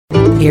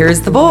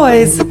Here's the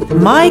boys,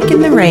 Mike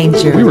and the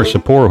Ranger. We were so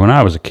poor when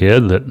I was a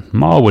kid that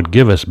Ma would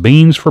give us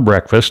beans for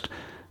breakfast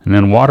and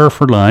then water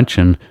for lunch,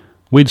 and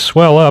we'd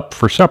swell up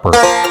for supper.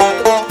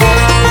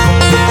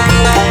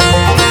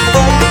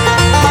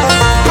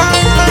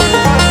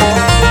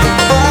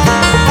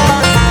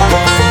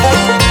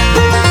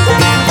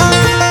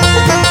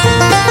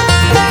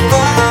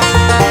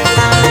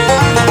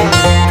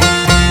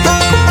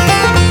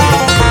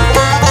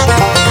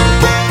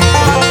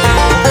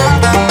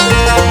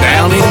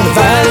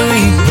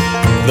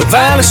 The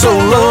valley so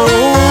low,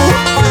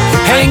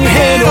 hang your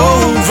head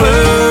over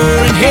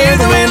and hear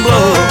the wind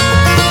blow.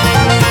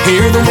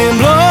 Hear the wind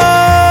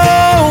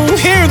blow,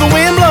 hear the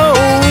wind blow.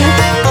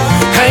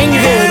 Hang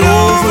your head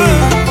over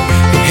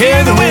and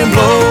hear the wind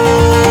blow.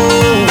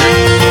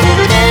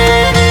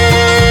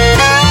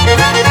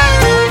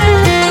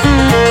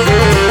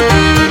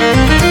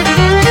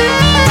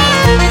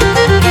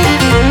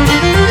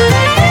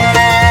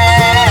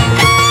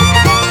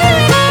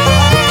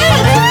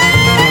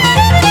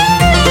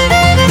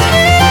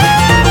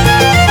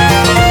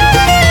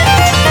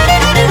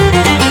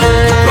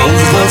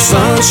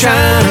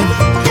 Sunshine,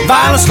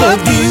 violets love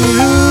you.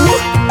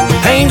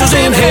 Angels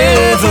in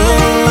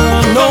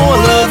heaven know I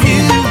love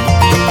you.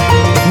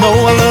 Know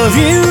I love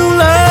you,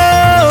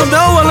 love,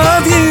 know I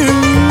love you.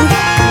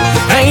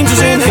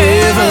 Angels in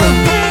heaven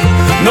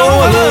know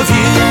I love you.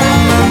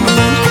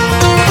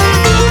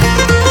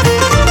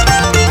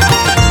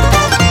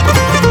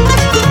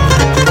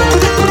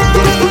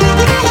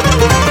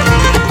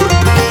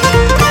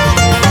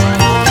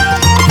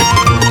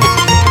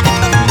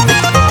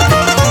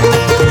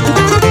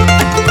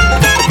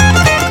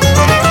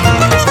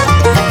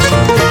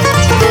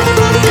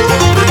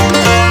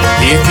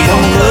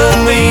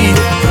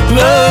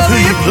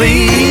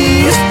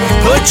 Please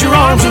put your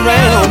arms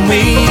around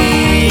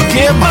me.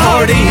 Give my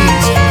heart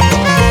ease.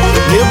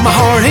 Give my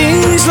heart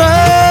ease,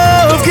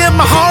 love. Give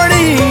my heart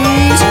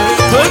ease.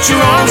 Put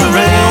your arms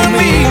around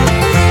me.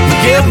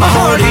 Give my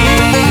heart ease.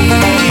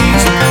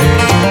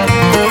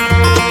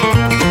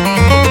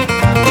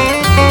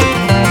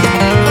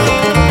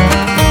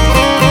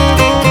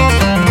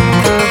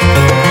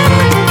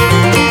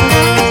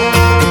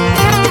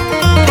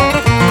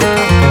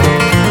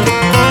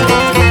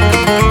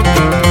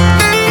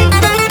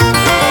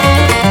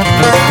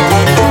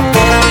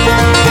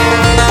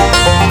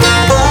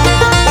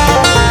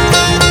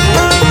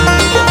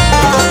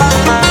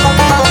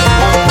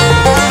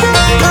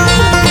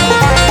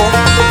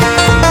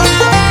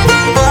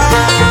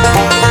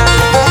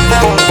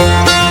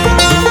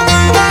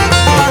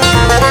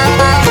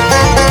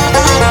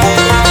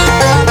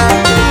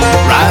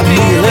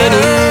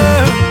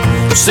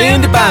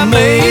 Send it by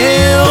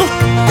mail,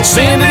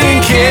 send it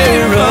in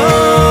care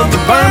of the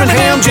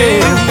Birmingham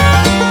jail.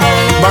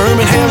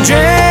 Birmingham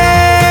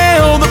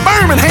jail, the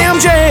Birmingham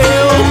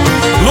jail.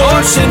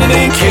 Lord, send it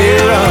in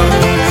care of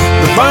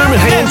the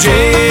Birmingham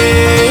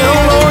jail.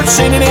 Lord,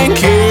 send it in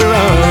care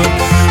of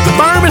the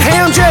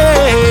Birmingham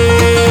jail.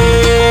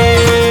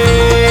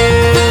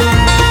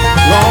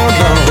 Lord,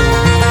 Lord.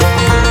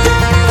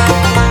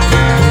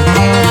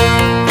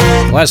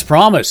 Well, as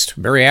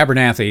promised, Barry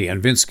Abernathy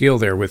and Vince Gill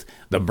there with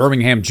the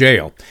Birmingham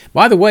Jail.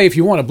 By the way, if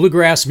you want a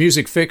bluegrass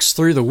music fix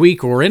through the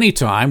week or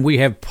anytime, we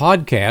have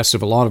podcasts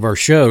of a lot of our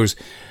shows.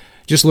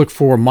 Just look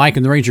for Mike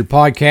and the Ranger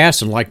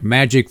podcast, and like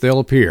magic, they'll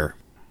appear.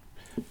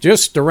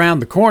 Just around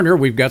the corner,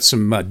 we've got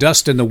some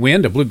Dust in the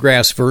Wind, a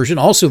bluegrass version.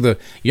 Also, the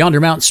Yonder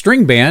Mountain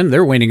String Band,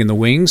 they're waiting in the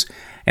wings.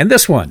 And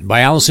this one by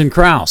Alison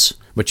Krauss,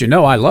 But You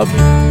Know I Love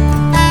You.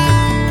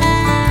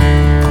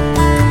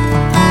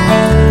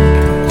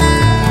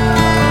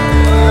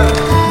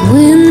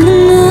 When the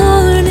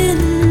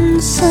morning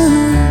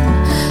sun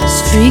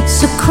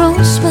streaks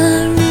across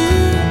my room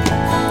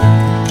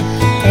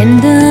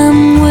and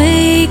I'm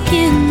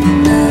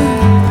waking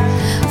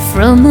up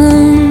from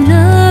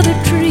another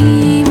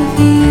dream of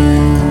you,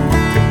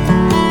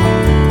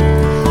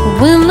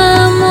 when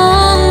I'm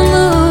on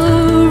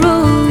the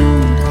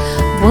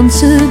road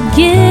once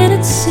again,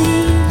 it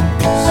seems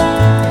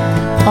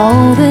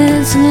all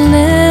that's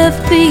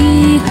left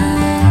behind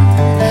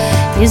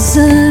is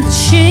a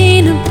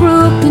chain of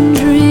broken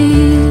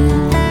dreams.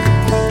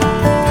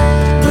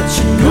 But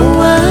you know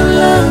I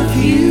love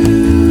you.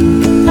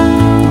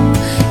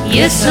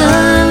 Yes, I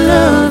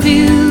love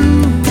you.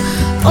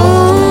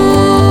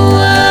 Oh,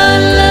 I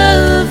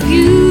love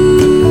you.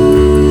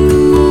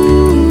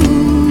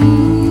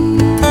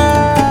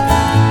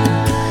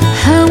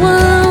 How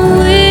I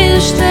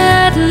wish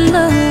that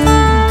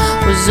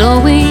love was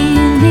all we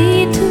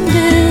need to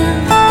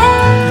live.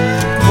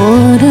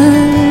 What a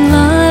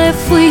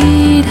life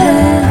we'd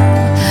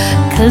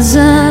have, 'cause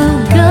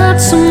I've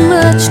got so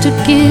much to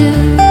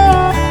give.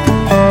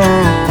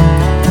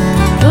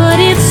 But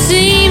it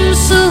seems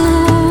so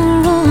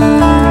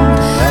wrong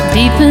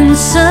deep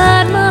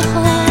inside my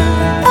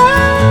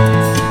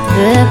heart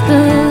that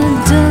the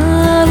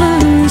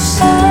dollar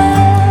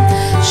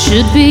sign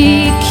should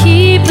be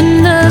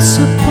keeping us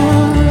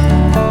apart.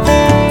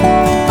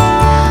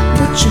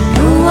 But you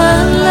know I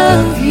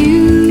love you.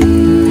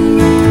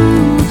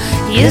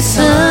 Yes,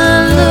 I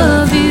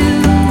love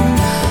you.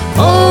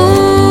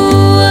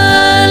 Oh,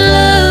 I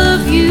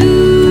love you.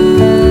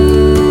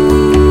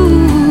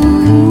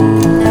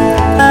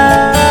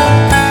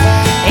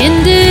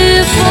 And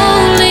if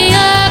only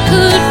I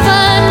could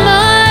find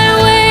my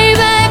way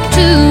back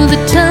to the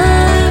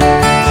time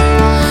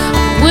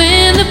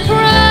when the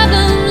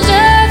problems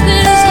of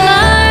this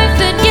life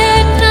had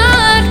yet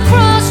not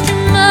crossed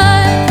your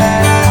mind,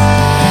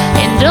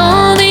 and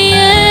all the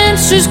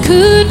answers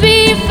could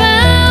be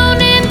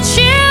found in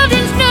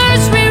children's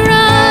nursery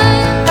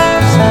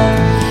rhymes,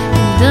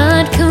 and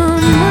I'd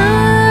come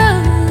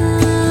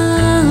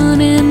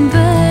running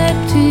back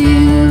to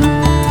you.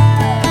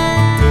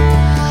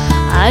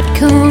 I'd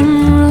come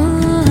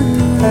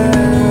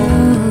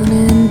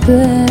running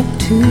back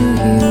to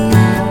you.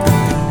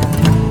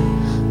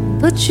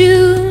 But you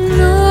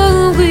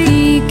know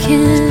we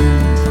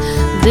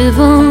can't live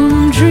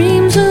on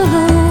dreams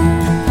alone,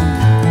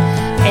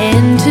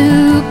 and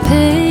to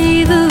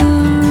pay the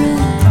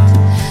rent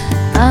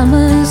I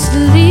must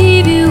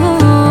leave you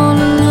all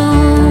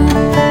alone.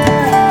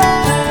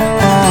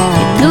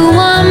 You know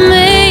I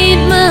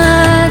made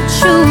my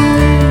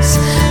choice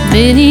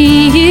many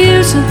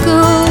years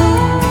ago,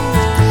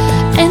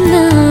 and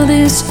now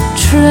this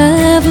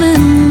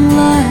traveling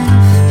life,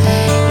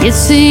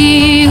 it's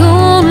the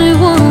only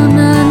one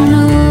I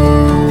know.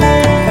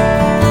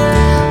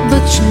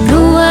 But you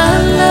know I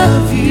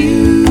love you.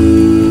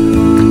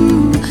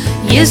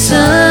 Yes, I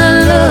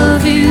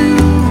love you.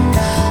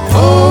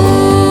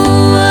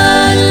 Oh,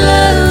 I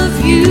love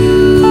you.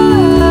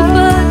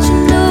 But you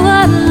know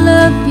I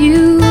love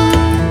you.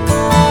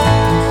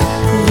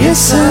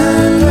 Yes, I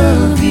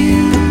love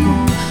you.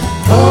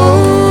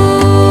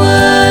 Oh,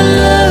 I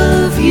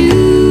love you.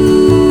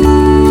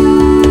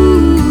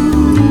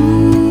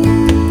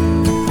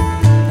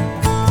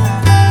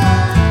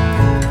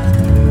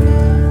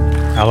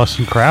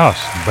 Alison Krauss,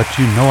 But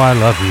You Know I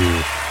Love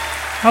You.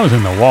 I was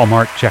in the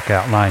Walmart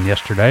checkout line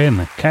yesterday, and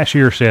the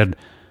cashier said,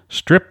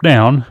 "Strip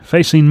down,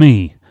 facing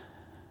me."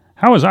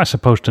 How was I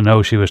supposed to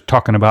know she was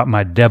talking about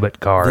my debit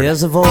card?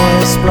 There's a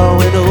voice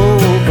blowing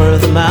over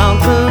the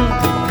mountain,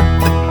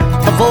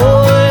 a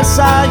voice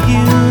I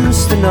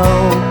used to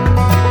know.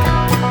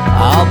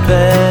 I'll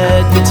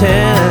bet you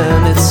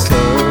 10 it's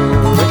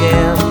her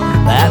again,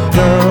 that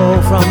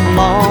girl from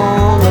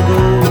long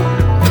ago.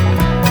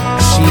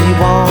 She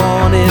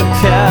wanted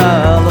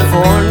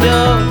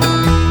California,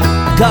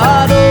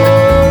 got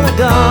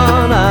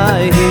Oregon,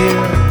 I hear.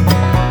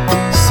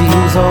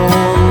 Seems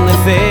only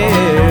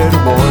fair to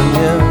warn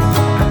you,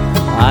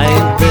 I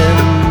ain't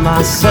been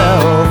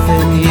myself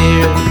in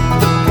years.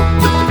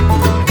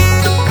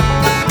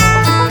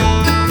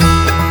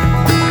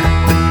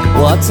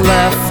 What's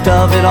left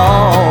of it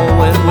all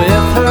went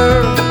with her,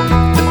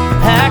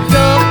 packed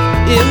up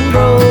in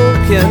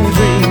broken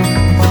dreams.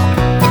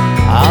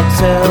 I'll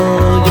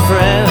tell you,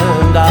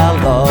 friend, I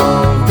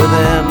loved her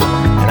then,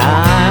 and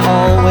I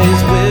always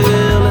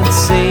will, it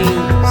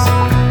seems.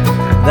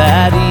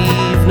 That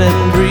evening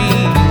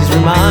breeze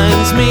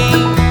reminds me,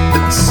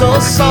 so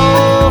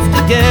soft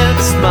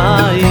against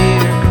my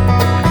ear.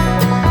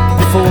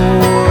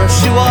 Before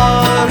she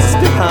was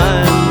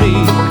behind me,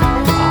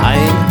 I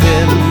ain't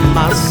been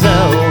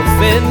myself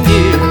in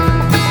years.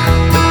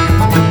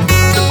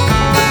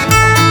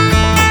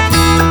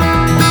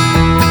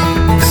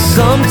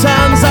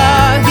 Sometimes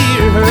I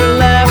hear her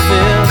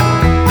laughing,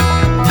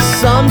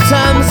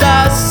 sometimes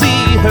I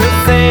see her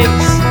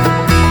face,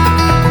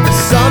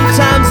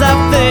 sometimes I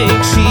think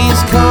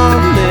she's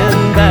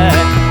coming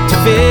back to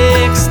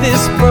fix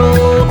this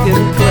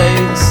broken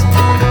place.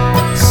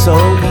 So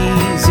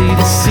easy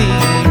to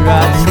see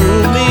right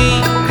through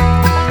me,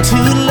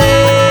 too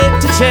late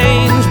to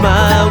change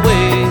my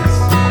ways.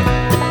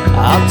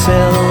 I'll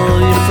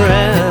tell you,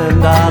 friend,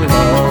 I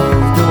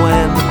loved her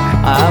when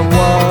I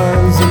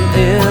wasn't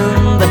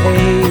in the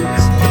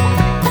haze.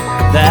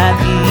 That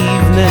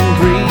evening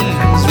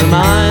breeze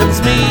reminds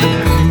me,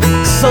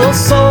 so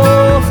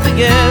soft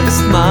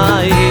against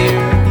my ear.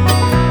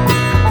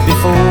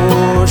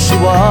 Before she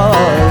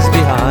was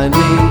behind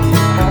me,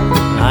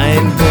 I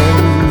ain't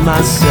been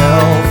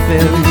myself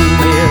in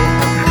here.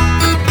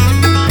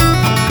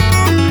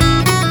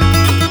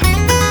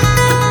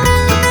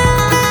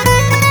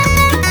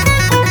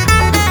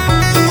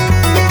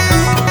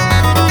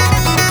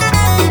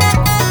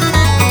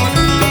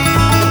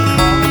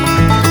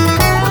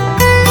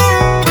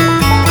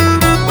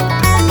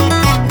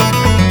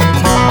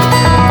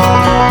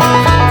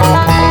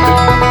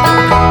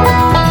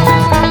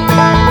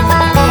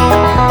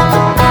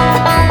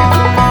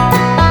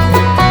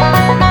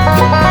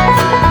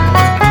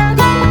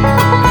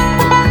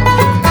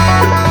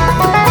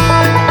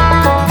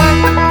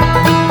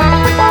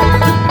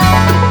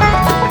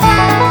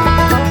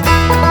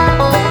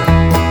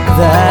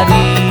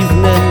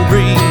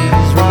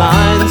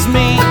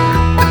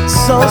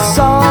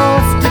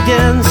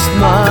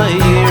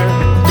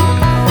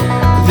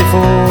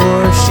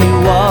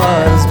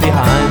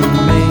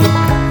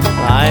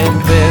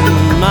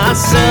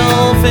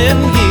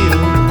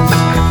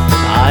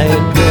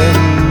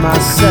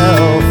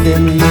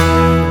 within the years.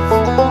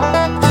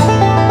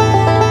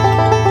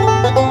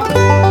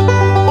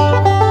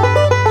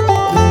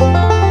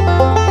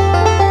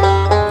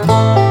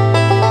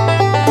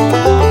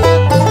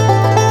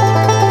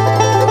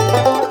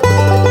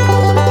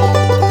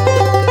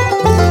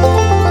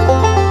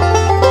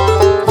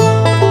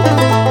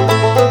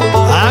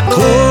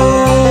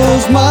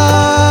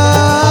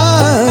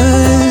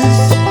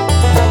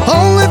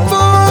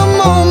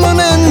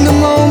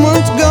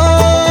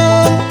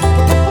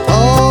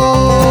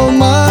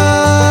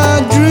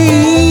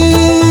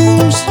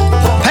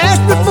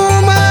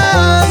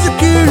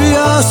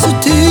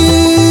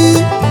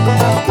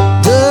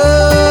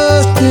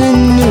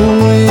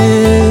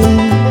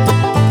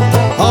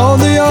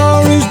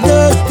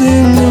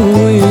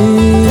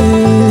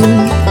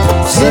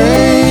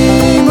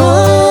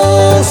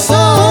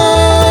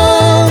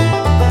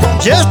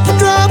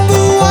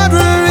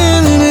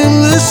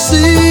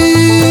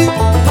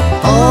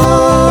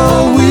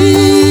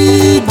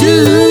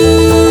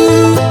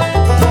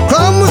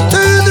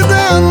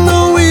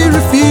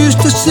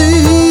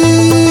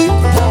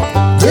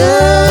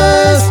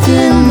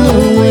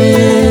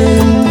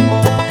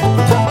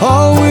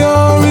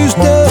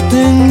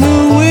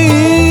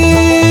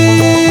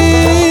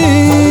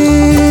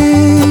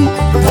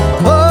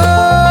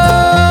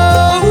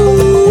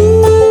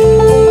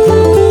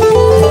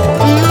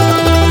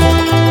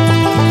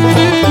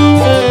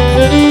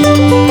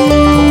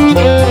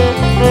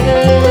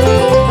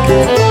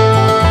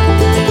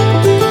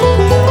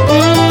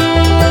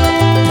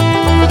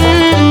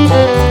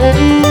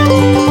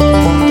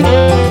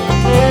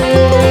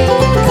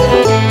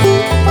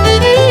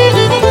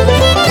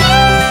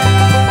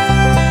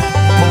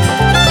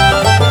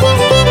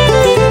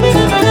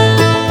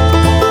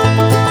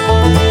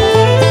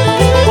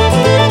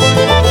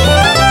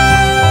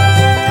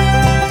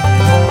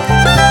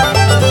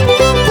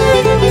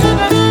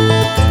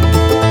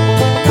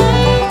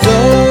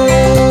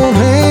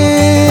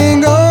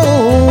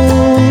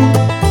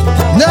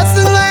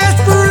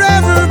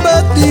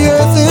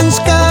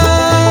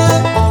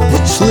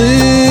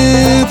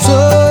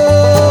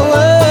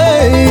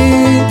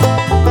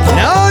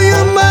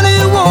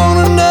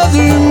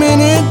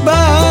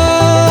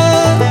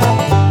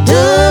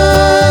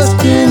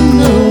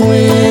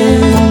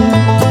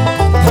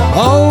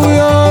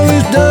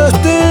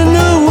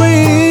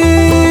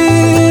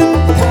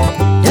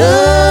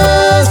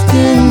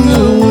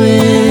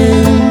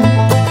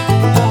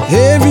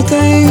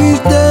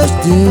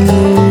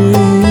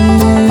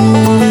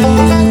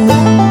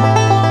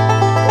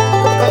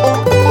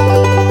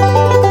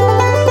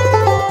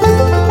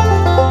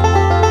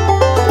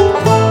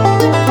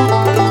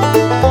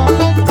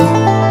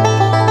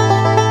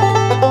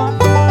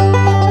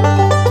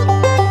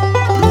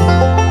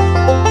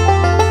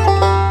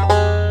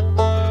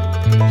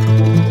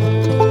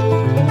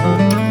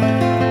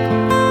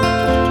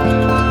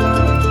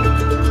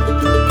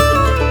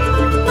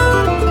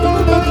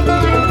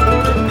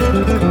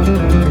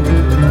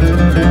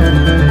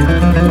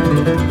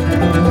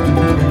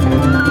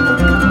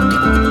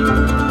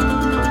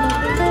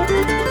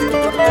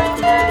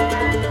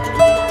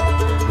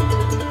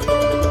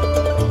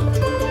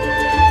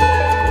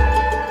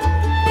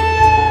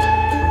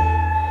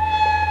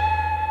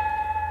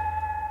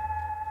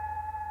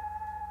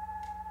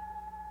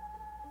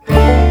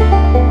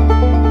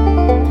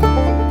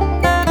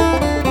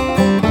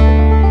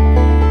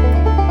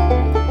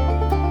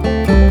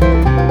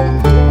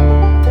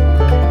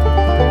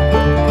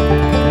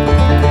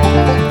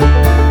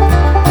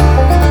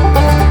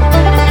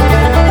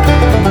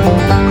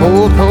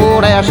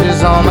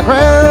 Ashes on the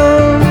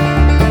ground,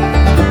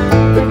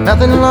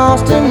 nothing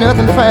lost and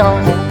nothing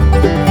found.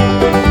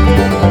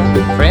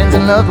 Friends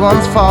and loved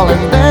ones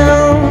falling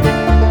down.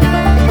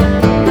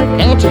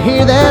 Can't you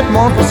hear that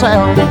mournful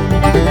sound?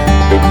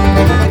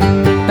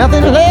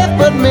 Nothing left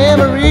but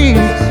memories,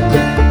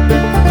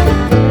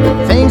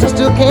 things I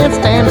still can't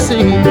stand to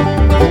see.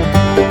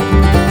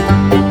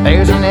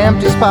 There's an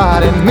empty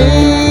spot in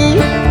me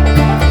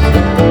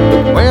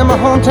where my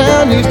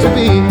hometown used to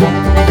be.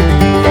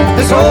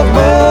 This old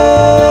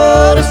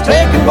mud is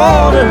taking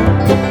water,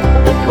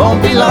 it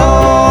won't be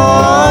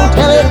long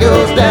till it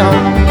goes down.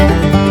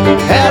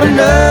 Had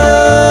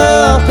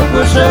enough to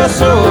push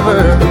us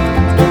over,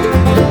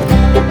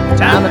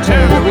 time to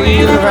turn the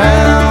wheel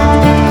around.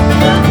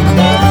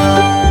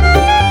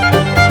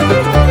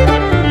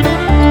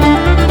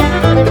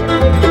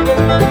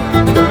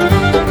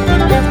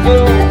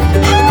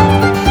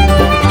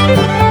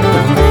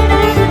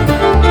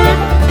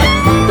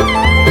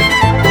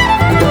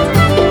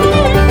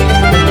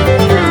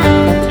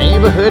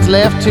 Neighborhoods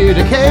left to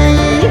decay,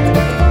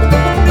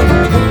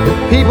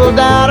 people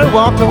died or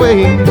walked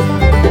away.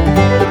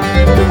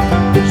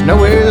 There's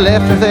nowhere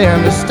left for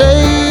them to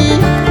stay,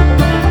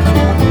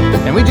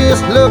 and we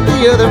just look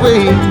the other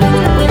way.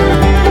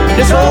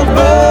 This old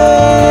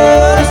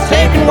boat is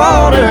taking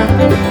water,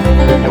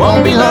 it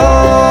won't be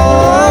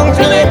long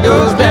till it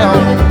goes down.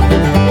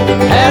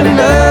 Had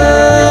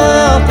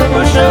enough to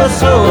push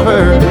us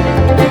over,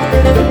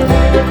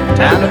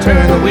 Time to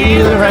turn the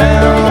wheel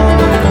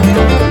around.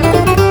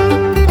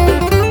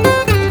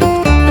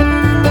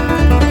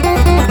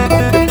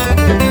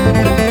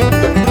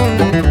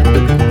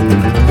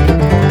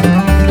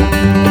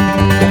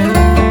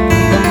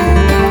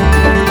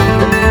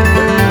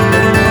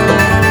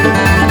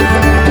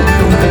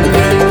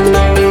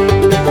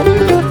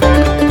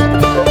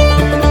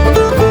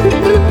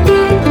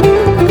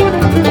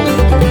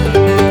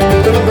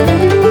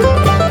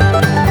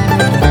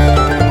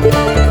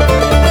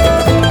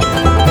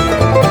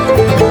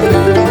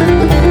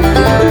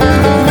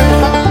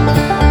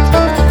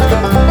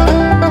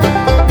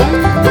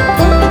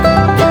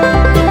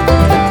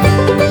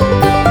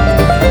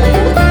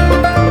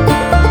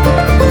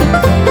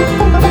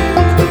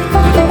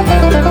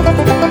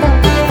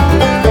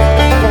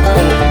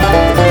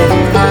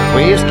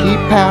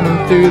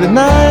 Pounding through the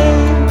night,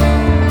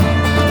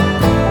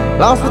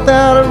 lost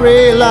without a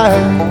ray light,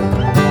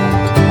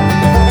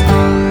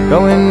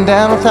 going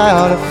down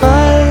without a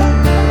fight.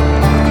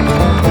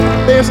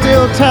 There's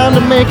still time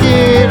to make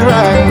it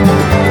right.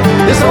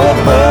 This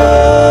old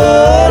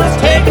boat is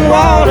taking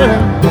water.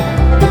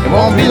 It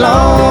won't be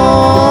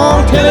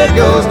long till it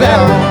goes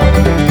down.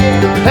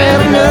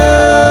 Had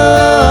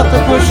enough to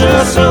push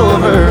us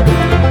over.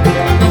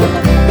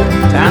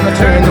 Time to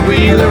turn the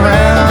wheel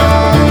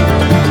around.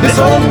 This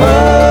old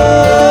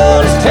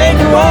boat is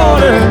taking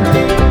water.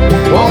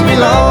 Won't be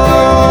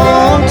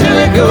long till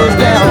it goes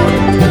down.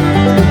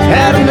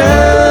 Had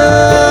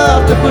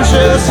enough to push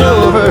us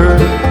over.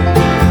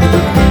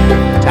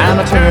 Time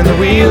to turn the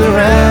wheel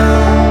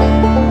around.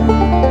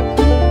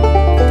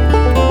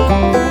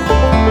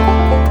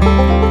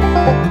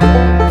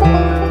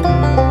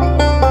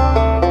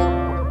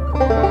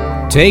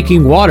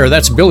 Taking Water,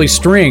 that's Billy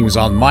Strings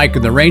on Mike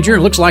and the Ranger.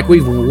 Looks like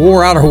we've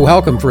wore out our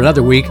welcome for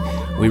another week.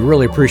 We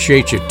really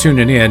appreciate you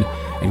tuning in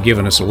and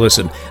giving us a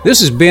listen. This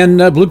has been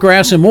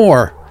Bluegrass and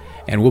More,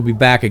 and we'll be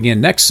back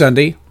again next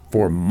Sunday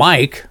for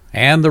Mike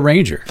and the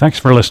Ranger. Thanks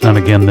for listening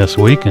again this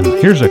week, and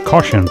here's a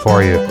caution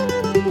for you.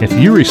 If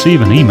you receive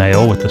an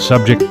email with the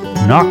subject,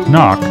 knock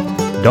knock,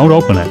 don't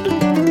open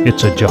it.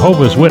 It's a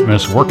Jehovah's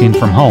Witness working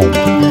from home.